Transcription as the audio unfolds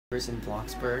in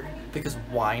Bloxburg, because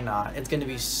why not? It's going to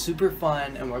be super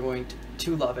fun and we're going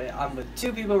to love it. I'm with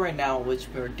two people right now, which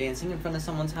we're dancing in front of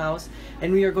someone's house,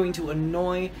 and we are going to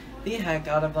annoy the heck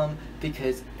out of them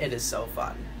because it is so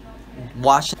fun.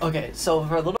 Watch. Okay, so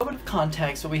for a little bit of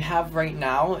context, what we have right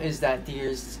now is that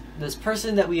there's this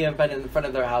person that we have been in front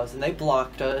of their house and they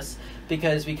blocked us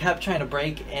because we kept trying to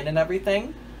break in and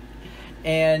everything.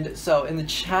 And so in the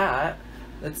chat,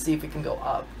 let's see if we can go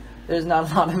up. There's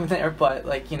not a lot in there, but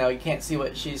like, you know, you can't see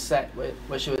what she said,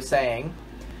 what she was saying.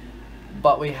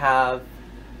 But we have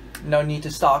no need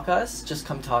to stalk us, just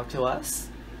come talk to us.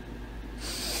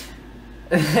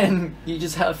 And you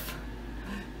just have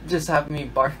me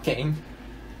barking.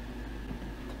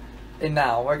 And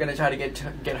now we're gonna try to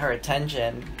get her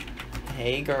attention.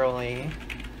 Hey girly.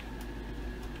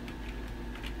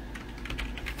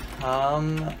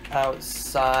 Come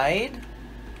outside.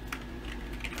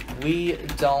 We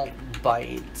don't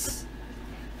bite.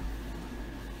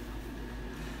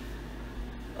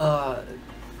 I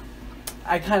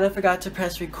kind of forgot to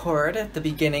press record at the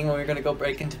beginning when we were gonna go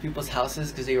break into people's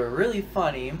houses because they were really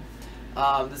funny.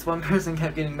 This one person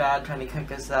kept getting mad, trying to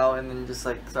kick us out, and then just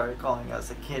like started calling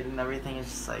us a kid and everything. It's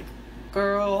just like,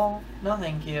 girl, no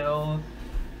thank you.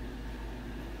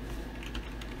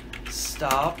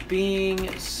 Stop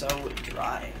being so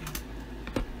dry.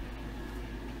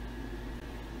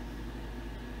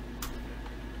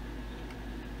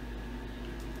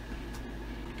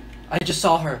 I just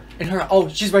saw her. In her. Oh,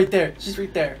 she's right there. She's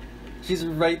right there. She's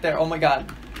right there. Oh my god.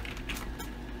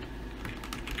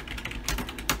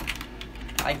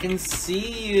 I can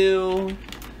see you.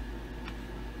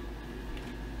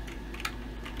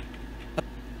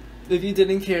 If you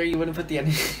didn't care, you wouldn't put the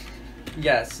energy.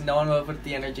 Yes, no one would put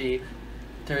the energy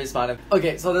to respond.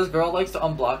 Okay, so this girl likes to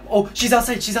unblock. Oh, she's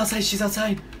outside. She's outside. She's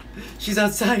outside. She's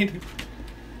outside.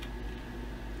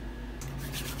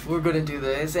 We're gonna do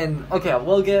this, and okay,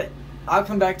 I'll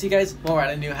come back to you guys when we're at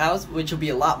a new house, which will be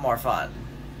a lot more fun.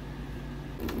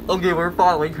 Okay, we're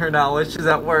following her now while she's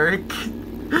at work.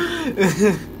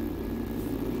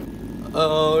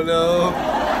 Oh no,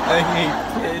 I hate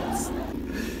kids.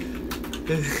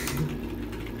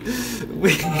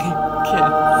 We hate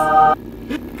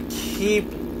kids.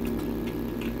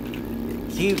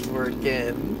 Keep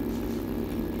working.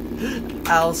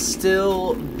 I'll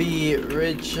still be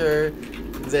richer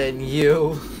than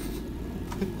you.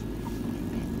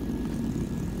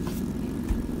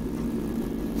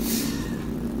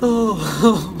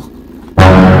 Oh.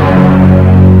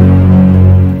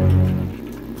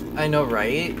 I know,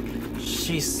 right?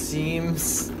 She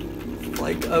seems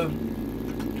like a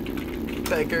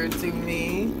beggar to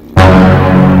me.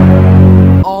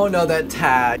 Oh no, that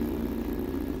tag.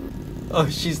 Oh,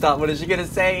 she's not. What is she gonna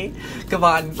say? Come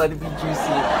on, let it be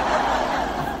juicy.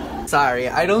 Sorry,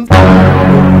 I don't.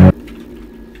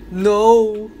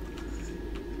 No.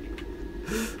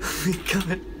 Oh my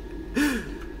god.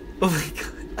 Oh my god.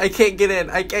 I can't get in.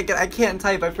 I can't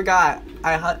type. I forgot.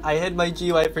 I hid my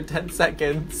GUI for 10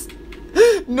 seconds.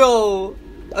 No.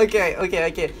 Okay.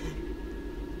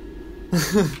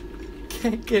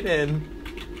 Can't get in.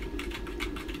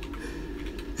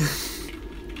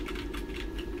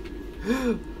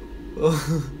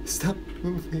 Oh, stop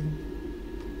moving.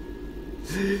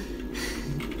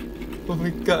 Oh my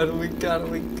god.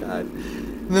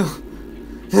 No.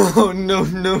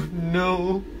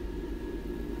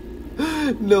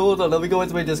 No, hold on, let me go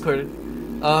into my Discord.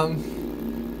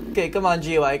 Okay, come on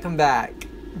GUI, come back.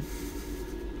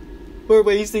 We're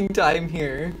wasting time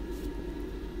here.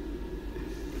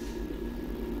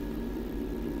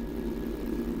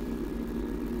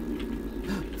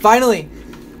 Finally!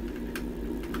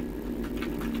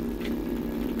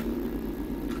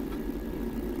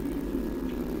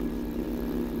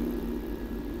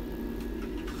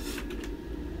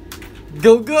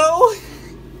 Go!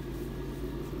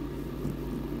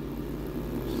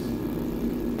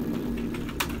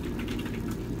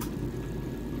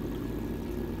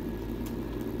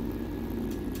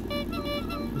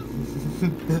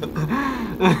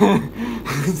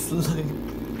 It's like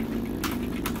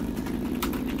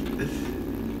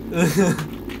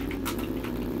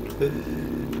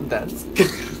that's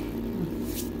good.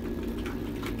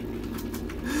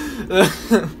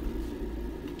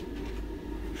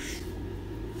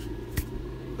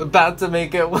 About to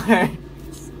make it worse.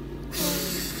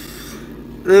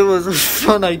 It was a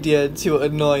fun idea to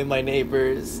annoy my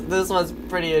neighbors. This was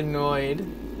pretty annoyed.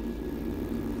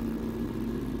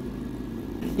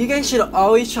 You guys should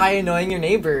always try annoying your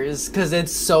neighbors, because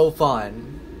it's so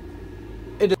fun.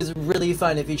 It is really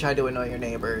fun if you try to annoy your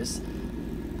neighbors.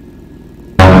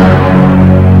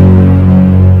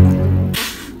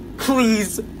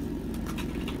 Please.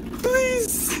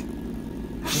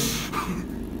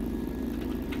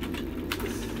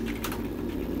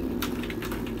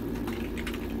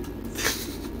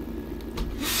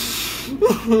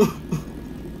 Oh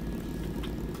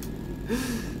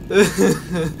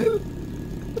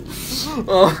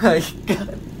my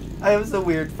god. I have some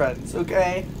weird friends,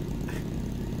 okay?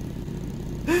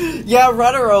 Yeah,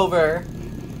 run her over.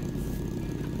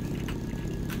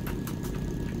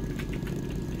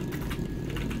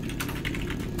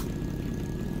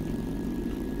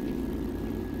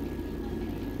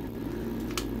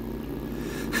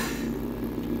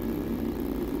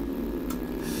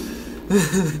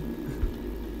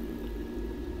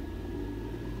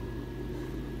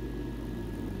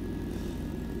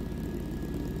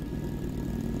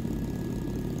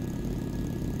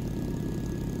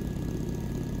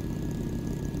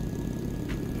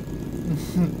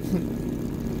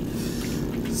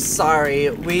 Sorry,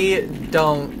 we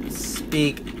don't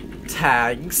speak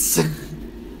tags.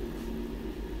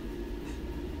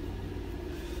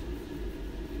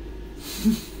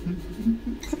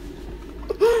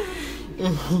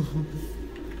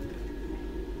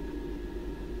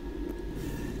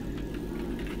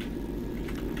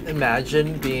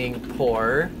 Imagine being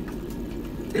poor.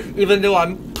 Even though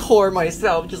I'm poor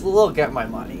myself, just look at my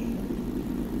money.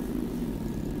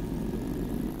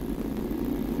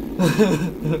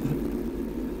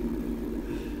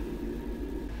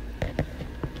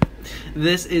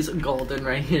 This is golden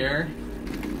right here.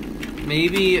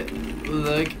 Maybe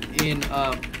look in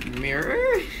a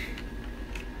mirror?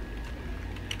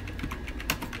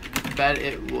 Bet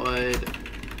it would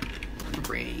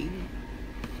rain.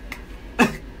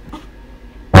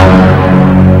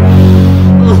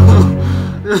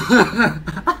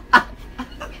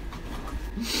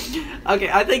 Okay,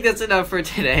 I think that's enough for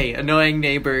today. Annoying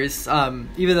neighbors.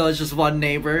 Even though it's just one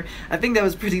neighbor, I think that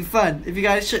was pretty fun. If you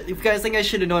guys think I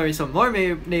should annoy some more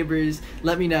neighbors,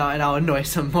 let me know and I'll annoy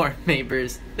some more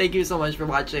neighbors. Thank you so much for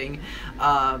watching.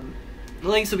 The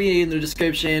links will be in the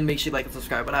description. Make sure you like and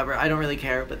subscribe, whatever. I don't really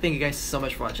care, but thank you guys so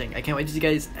much for watching. I can't wait to see you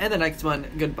guys in the next one.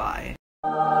 Goodbye.